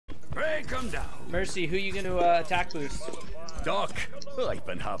Break them down. Mercy, who you gonna attack boost? Doc, I've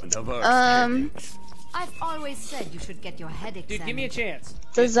been having the worst headaches. I've always said you should get your head examined. Dude, give me a chance.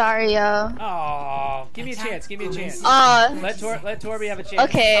 The Zarya. Oh, give me a chance. Give me a chance. Let Torby have a chance.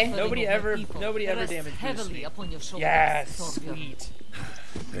 Okay. Nobody ever damaged heavily upon your shoulders. Yes, sweet.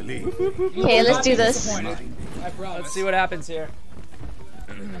 Okay, let's do this. Let's see what happens here.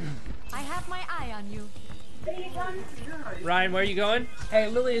 I have my eye on you. Ryan, where are you going? Hey,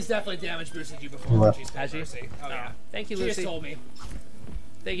 Lily has definitely damage boosted you before. Has she? Oh yeah. Thank you, She Lucy. just told me.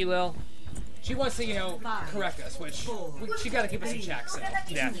 Thank you, Lil. She wants to, you know, correct us, which she got to keep us in check. So.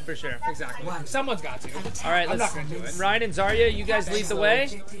 Yeah, for sure. Exactly. Someone's got to. All right, I'm let's. not gonna do it. Ryan and Zarya, you guys lead the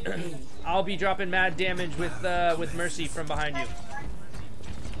way. I'll be dropping mad damage with Mercy from behind you.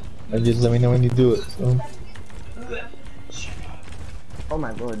 And just let me know when you do it. So. Oh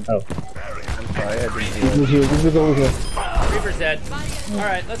my lord. Oh. I'm sorry, I didn't see This is here. This is over here. Reaper's dead. All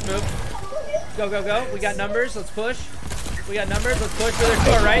right, let's move. Go, go, go. We got numbers. Let's push. We got numbers. Let's push. They're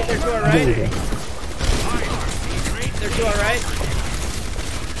to our right. They're to our right. They're to our right.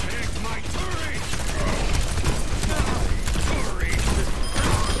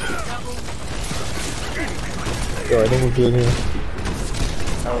 Yeah, I think we're good here.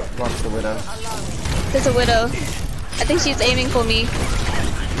 Oh, lost the widow. There's a widow. I think she's aiming for me.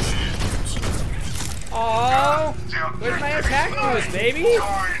 Oh, where's my attack boost, baby?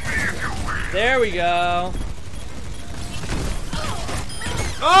 There we go.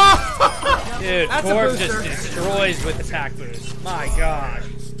 Oh! Dude, That's Torb just destroys with attack boost. My gosh.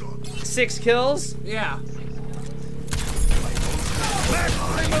 6 kills? Yeah.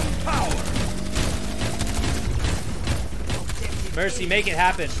 Mercy, make it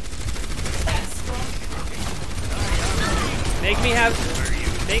happen. Make me have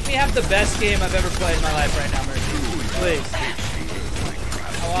the best game I've ever played in my life right now, Mercy. Please.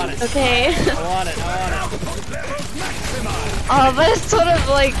 I want it. Okay. I want it. I want it. Oh, but it's sort of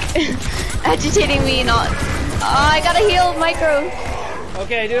like agitating me. Not. Oh, I gotta heal micro.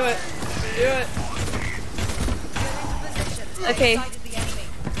 Okay, do it. Do it. Okay.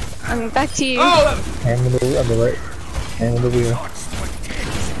 I'm back to you. Oh! Hand on the right. Hand on the wheel.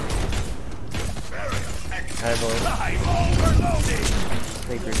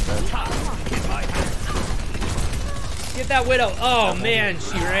 Take your stuff. Get that widow. Oh man,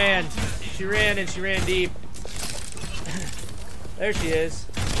 she ran. She ran and she ran deep. There she is.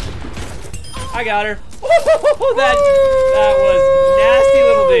 I got her. that was nasty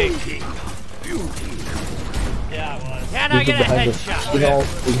little ding. Yeah, it was. Can I get a headshot?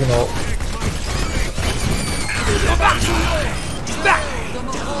 We can all.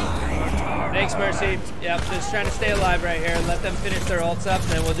 Thanks, Mercy. Yep, just trying to stay alive right here. Let them finish their ults up,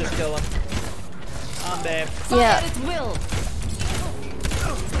 and then we'll just kill them. Babe. Yeah.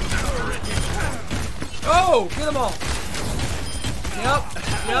 Oh! Get them all! Yep.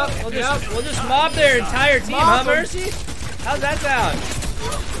 We'll just mob their entire team, huh, Mercy? How's that sound?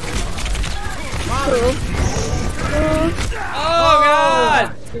 Oh,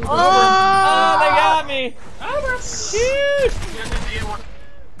 God! Oh, they got me! Shoot!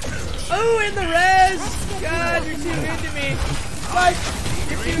 Oh, in the res! God, you're too good to me. Like,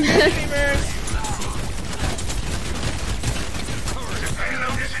 you're too good to me, Merce.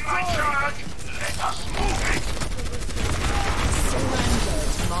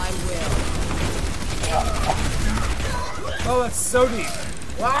 Oh, that's so deep.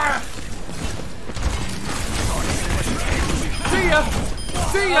 Wow. See ya!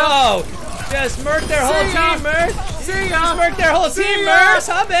 See ya! Oh! Just murked their whole team, Merce! See ya! Just murked their whole team, Merce!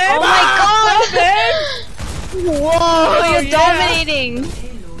 Huh, babe? Oh my god! Huh, babe? Whoa, Oh, you're yeah. dominating.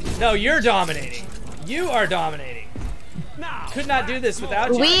 No, you're dominating. You are dominating. Could not do this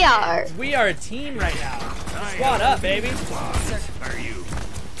without you. We are. We are a team right now. Squad up, baby.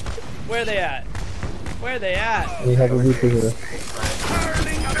 Where are they at? Where are they at? We have a Reaper here.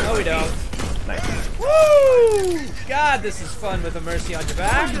 No, we don't. Woo! God, this is fun with a Mercy on your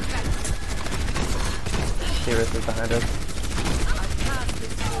back. Sirius is behind us.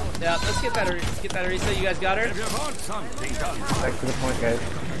 Yeah, let's get that Arisa. You guys got her? Back to the point, guys.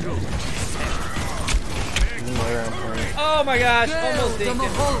 Moira on point. Oh my gosh, almost dinked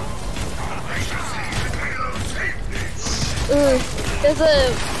him. Ooh, there's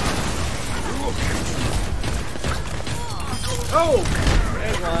a. Oh!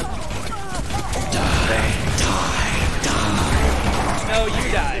 There's one. No, you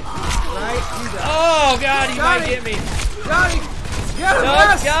die. Right? You got Oh god, he might get me. Got him! Get him! Nope,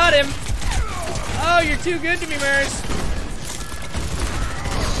 Yes! got him. Oh, you're too good to me, Merce.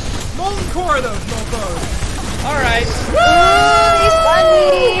 Molten core, those mofos! Alright. Ooh, he spun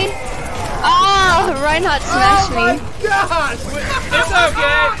me. Reinhardt smashed me. God! It's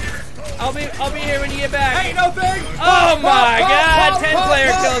okay. I'll be here when you get back. Ain't no thing! Oh my God!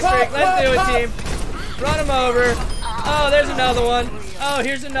 10-player kill streak. Let's do it, team. Run him over. Oh, there's another one. Oh,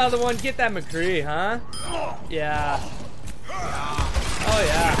 here's another one. Get that McCree, huh? Yeah. Oh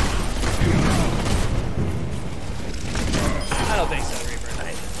yeah. I don't think so, Reaper.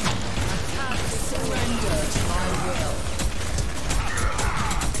 Nice.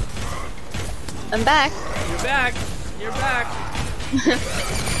 I'm back. You're back. You're back.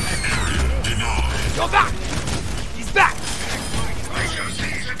 Go back! He's back!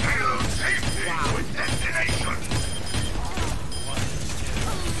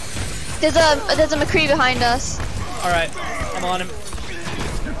 There's a McCree behind us. All right, I'm on him. He's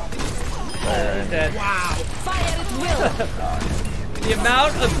dead. Wow. The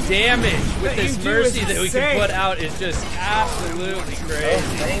amount of damage with this Mercy that we can put out is just absolutely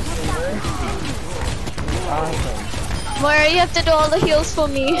crazy. Awesome. Moira, you have to do all the heals for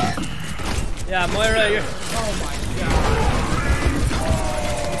me. Yeah, Moira, you're... Oh my God.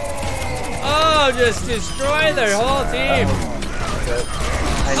 Oh, just destroy their whole team.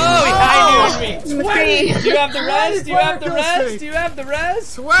 Oh, he high me. McCree. Do you have the res? Do you have the res? Do you have the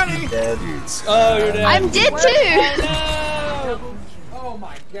res? 20! Dead. Oh, you're dead. I'm dead too. Oh, Oh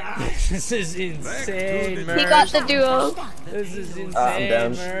my God. no. This is insane, Merce. He got the duo. This is I'm insane,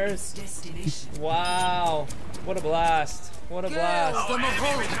 down. Merce. Wow. What a blast. What a blast.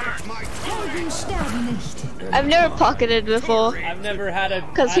 I've never pocketed before. I've never had a...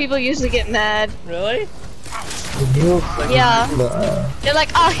 Because people usually get mad. Really? Yeah. They're like,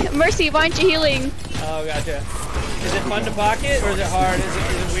 ah, Mercy, why aren't you healing? Oh, gotcha. Is it fun to pocket or is it hard? Is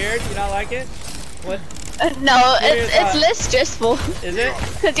it weird? You not like it? What? No, it's less stressful. Is it?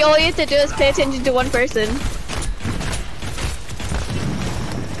 Because all you have to do is pay attention to one person.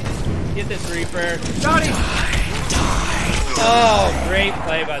 Get this Reaper. Johnny! Oh, great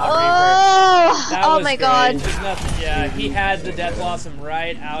play by the Reaper. Oh, That oh was my great. God. There's nothing, yeah, he had the Death Blossom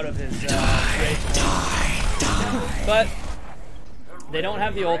right out of his rage. But they don't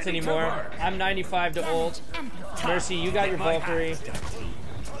have the ult anymore. I'm 95 to ult. Mercy, you got your Valkyrie.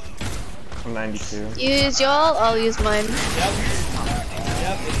 I'm 92. Use y'all, I'll use mine. Yep.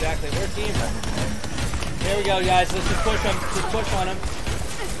 Yep, exactly. We're a team. Here we go, guys. Let's just push him. Just push on him.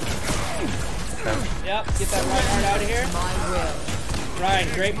 Yep, get that Reinhardt out of here. Ryan,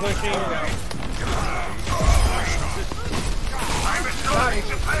 great pushing.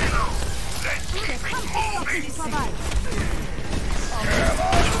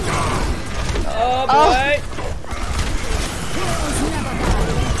 Oh boy!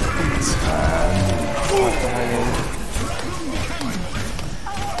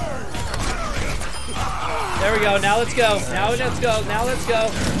 There we go. Now let's go. Now let's go. Now let's go.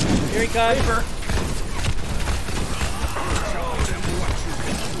 Here he comes.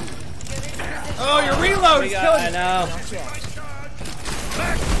 Oh, your reload is killing I me. know.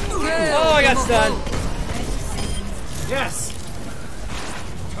 Oh, I got stunned. Yes.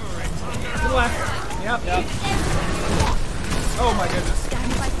 To the left. Yep. Yep. Oh my goodness.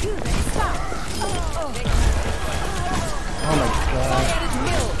 Oh my God.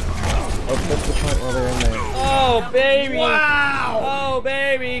 Oh, that's the point while they're in there. Oh, baby. Wow. Oh,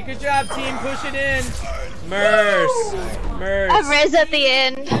 baby. Good job, team. Push it in. Merce. Merce. I res at the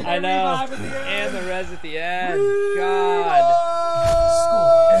end. I know. And the res at the end. God.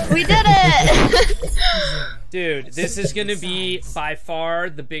 We did it! Dude, this is going to be by far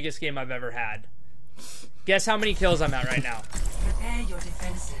the biggest game I've ever had. Guess how many kills I'm at right now?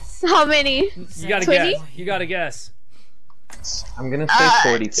 How many? You gotta 20? guess. You gotta guess. I'm gonna say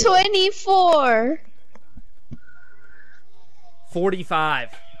 42. 24. 45.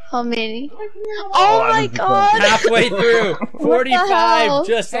 How many? Oh my God! Halfway through. 45 hell?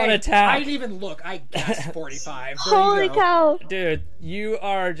 just on I attack. didn't even look. I guessed 45. There Holy you go. cow! Dude, you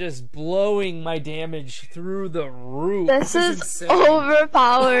are just blowing my damage through the roof. This is insane.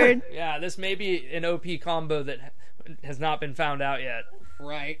 overpowered. Yeah, this may be an OP combo that has not been found out yet.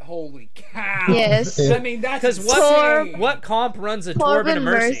 Right? Holy cow. Yes. I mean, that's Because insane. what comp runs a Torbjorn Torben and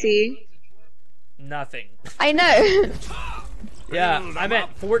Mercy? Mercy. Nothing. I know. Yeah, I'm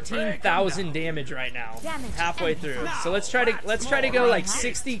at 14,000 damage right now, halfway through. So let's try to go like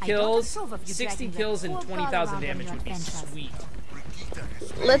 60 kills. 60 kills and 20,000 damage would be sweet.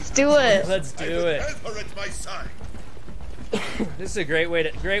 Let's do it. Let's do it. This is a great way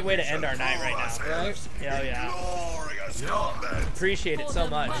to end our night right now. Right? Yeah, yeah. Appreciate it so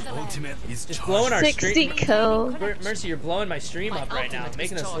much. Ultimate is Just blowing our 60 stream. kill. Mercy, you're blowing my stream up right now,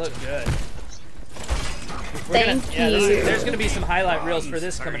 making us look good. Thank you. There's gonna be some highlight reels for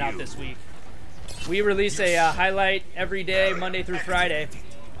this coming out this week. We release a highlight every day, Monday through Friday,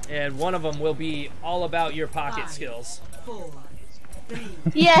 and one of them will be all about your pocket skills. 4, 3,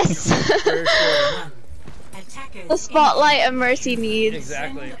 Yes. For sure. The spotlight and Mercy needs.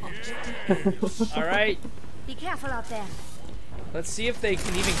 Exactly. All right. Be careful out there. Let's see if they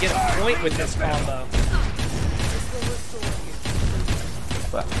can even get a point with this combo.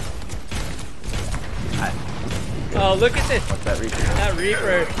 Oh, look at this. What's that Reaper? That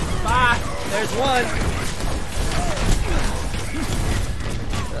Reaper. Ah, there's one.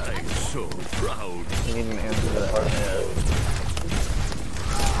 I'm so proud. You need an answer to that.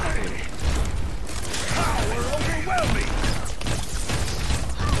 Power overwhelming.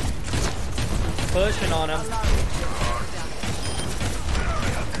 Pushing on him.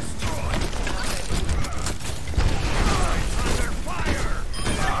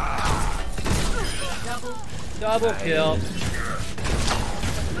 Double kill.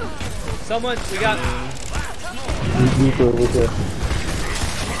 Someone, we got.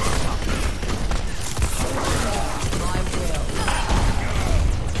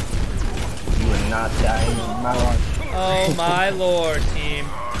 You are not dying in my life. Oh my lord, team.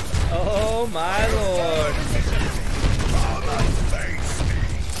 Oh my lord.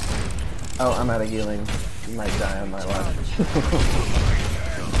 Oh, I'm out of healing. You might die on my watch.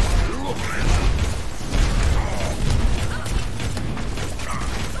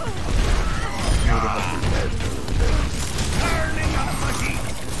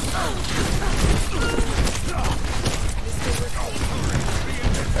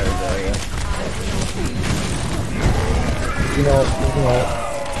 You know.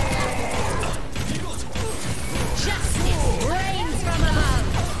 Rains from above.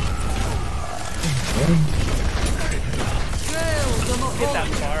 Get that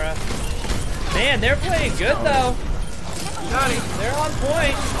Mara. Man, they're playing good though. They're on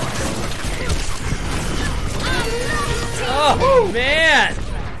point. Oh man.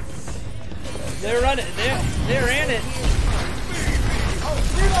 They're running. They're in it.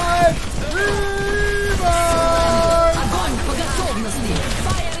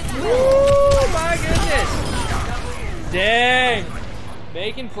 Oh my goodness! Dang!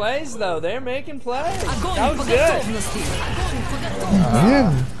 Making plays though. They're making plays. That was good.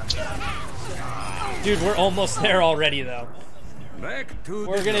 Dude, we're almost there already though. Back to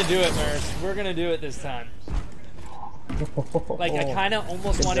We're gonna do it, Merce. We're gonna do it this time. Like, I kind of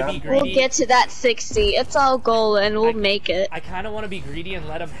almost want to be greedy. We'll get to that 60. It's all goal and we'll make it. I kind of want to be greedy and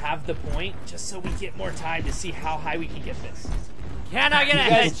let them have the point, just so we get more time to see how high we can get this. Can I get a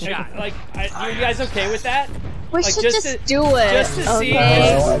headshot? Like, are you guys okay with that? We Like, should just just to- do it. just to see-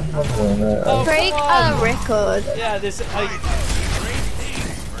 okay? Oh, Break come on. a record. Yeah, this. I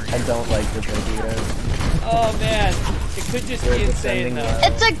don't like this idea. Oh man, it could just be insane though.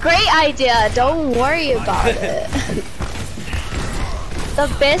 It's a great idea. Don't worry about it. The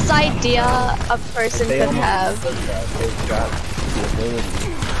best idea a person They could almost have. said that. They've got the ability.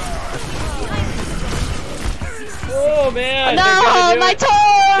 Oh man! No, they're gonna do my it.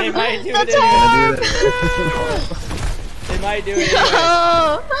 Torb! They might do The it anyway. Torb! They might do it anyway.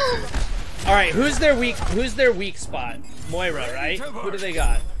 No. All right, who's their weak spot? Moira, right? Who do they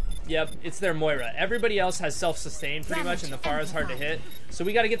got? Yep, it's their Moira. Everybody else has self-sustain pretty much, and the Pharah's hard to hit. So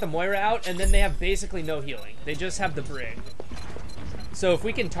we got to get the Moira out, and then they have basically no healing. They just have the Brig. So if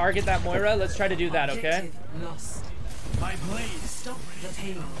we can target that Moira, let's try to do that, okay? my blade. Stop the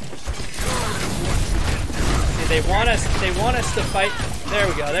pain. See, they want us to fight. There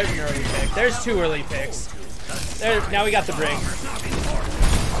we go. There's an early pick. There's 2 early picks. There. Now we got the Brig.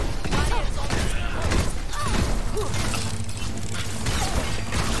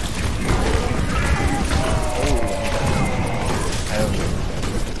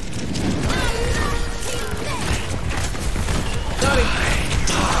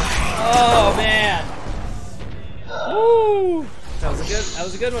 Oh man! Woo! That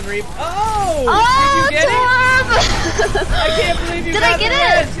was a good one, Reap. Oh! Oh, Did you get it? Torb! I can't believe you Did got I get the it?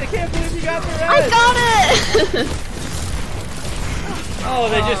 reds. I can't believe you got the reds. I got it! Oh,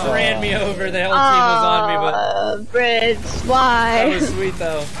 they just ran me over. The whole team was on me, but Bridge, why? that was sweet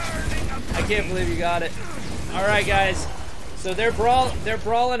though. I can't believe you got it. All right, guys. So they're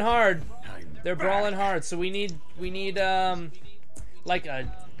brawling hard. They're brawling hard. So we need like a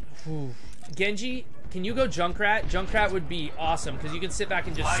Genji. Can you go Junkrat? Junkrat would be awesome because you can sit back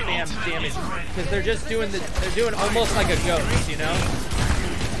and just spam damage because they're doing almost like a ghost, you know.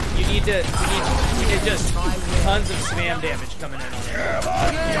 We need just tons of spam damage coming in on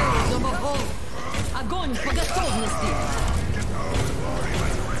there.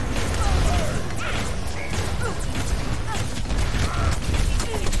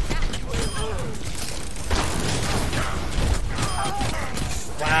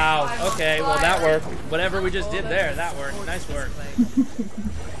 Wow. Okay. Well, that worked. Whatever we just did there, that worked. Nice work.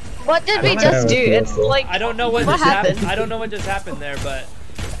 What did we just do? It's like I don't know what just happened. I don't know what just happened there, but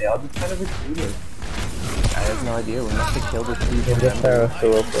They all just kind of retreated. I have no idea. We must have killed a few Yeah, this arrow's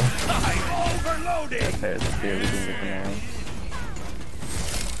still open. There's a few we can get now.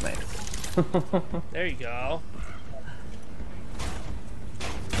 Nice. there you go.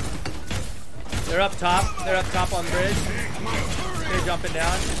 They're up top. They're up top on bridge. They're jumping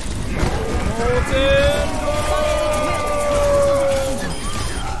down.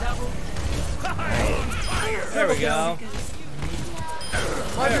 There we go.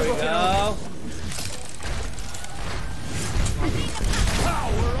 There we go.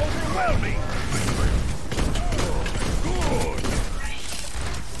 Power overwhelming.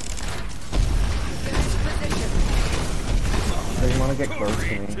 Doesn't want to get close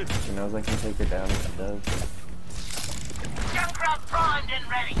to me. She knows I can take her down if she does. Junkrat primed and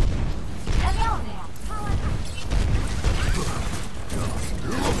ready. Hello there.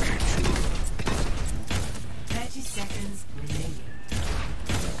 30 seconds remaining.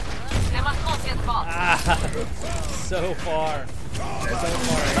 They must not get far. So far. So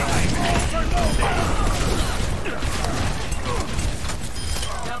far.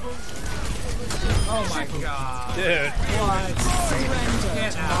 Oh my god. Dude. What?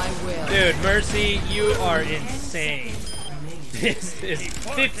 Surrender to my will. Dude, Mercy, you are insane. This is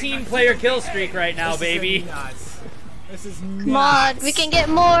 15-player kill streak right now, baby. This is nuts. come on, we can get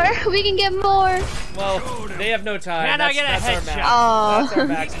more. We can get more. Well, they have no time. And I get a That's our headshot. max. Oh. That's our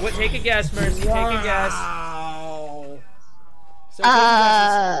max. What? Take a guess, Mercy. Take a guess. Wow. So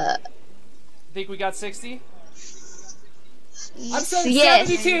guesses. Think we got 60? I'm saying yes.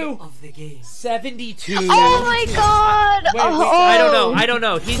 72. 72. Oh my god. Wait, I don't know. I don't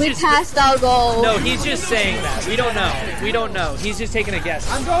know. He's We just passed our goal. No, he's just saying that. We don't know. We don't know. He's just taking a guess.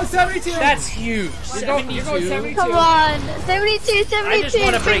 I'm going 72. That's huge. You're going 72. Come on. 72, 72. I just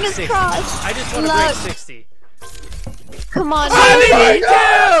want to break Fingers 60. crossed. I just want to break 60. Come on. 72!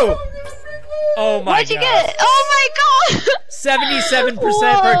 Oh my What'd you god. get? Oh my god. 77%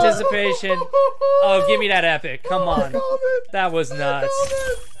 Whoa. participation. Oh, give me that epic. Come on. That was nuts.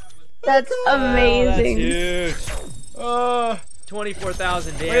 That's amazing. That's huge.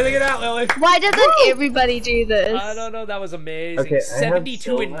 24,000 damage. Way to get out, Lily. Why doesn't everybody do this? I don't know. That was amazing. Okay, I have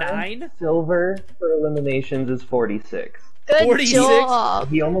 72 and silver. 9. Silver for eliminations is 46. Good 46? job.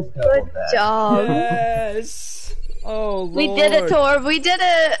 He almost Good doubled that. job. Yes. Oh, Lord. We did it, Torb. We did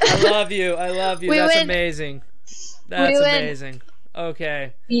it. I love you. I love you. We That's went- amazing. That's went- amazing.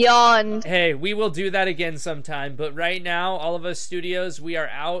 Okay. Beyond. Hey, we will do that again sometime. But right now, all of us studios, we are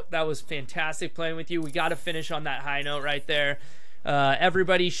out. That was fantastic playing with you. We got to finish on that high note right there.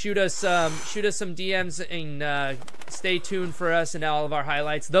 Everybody, shoot us some DMs and stay tuned for us and all of our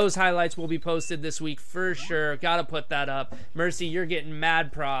highlights. Those highlights will be posted this week for sure. Got to put that up. Mercy, you're getting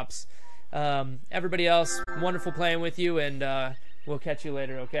mad props. Everybody else, wonderful playing with you, and we'll catch you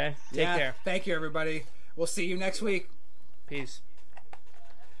later. Okay? Take care. Thank you, everybody. We'll see you next week. Peace.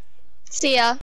 See ya.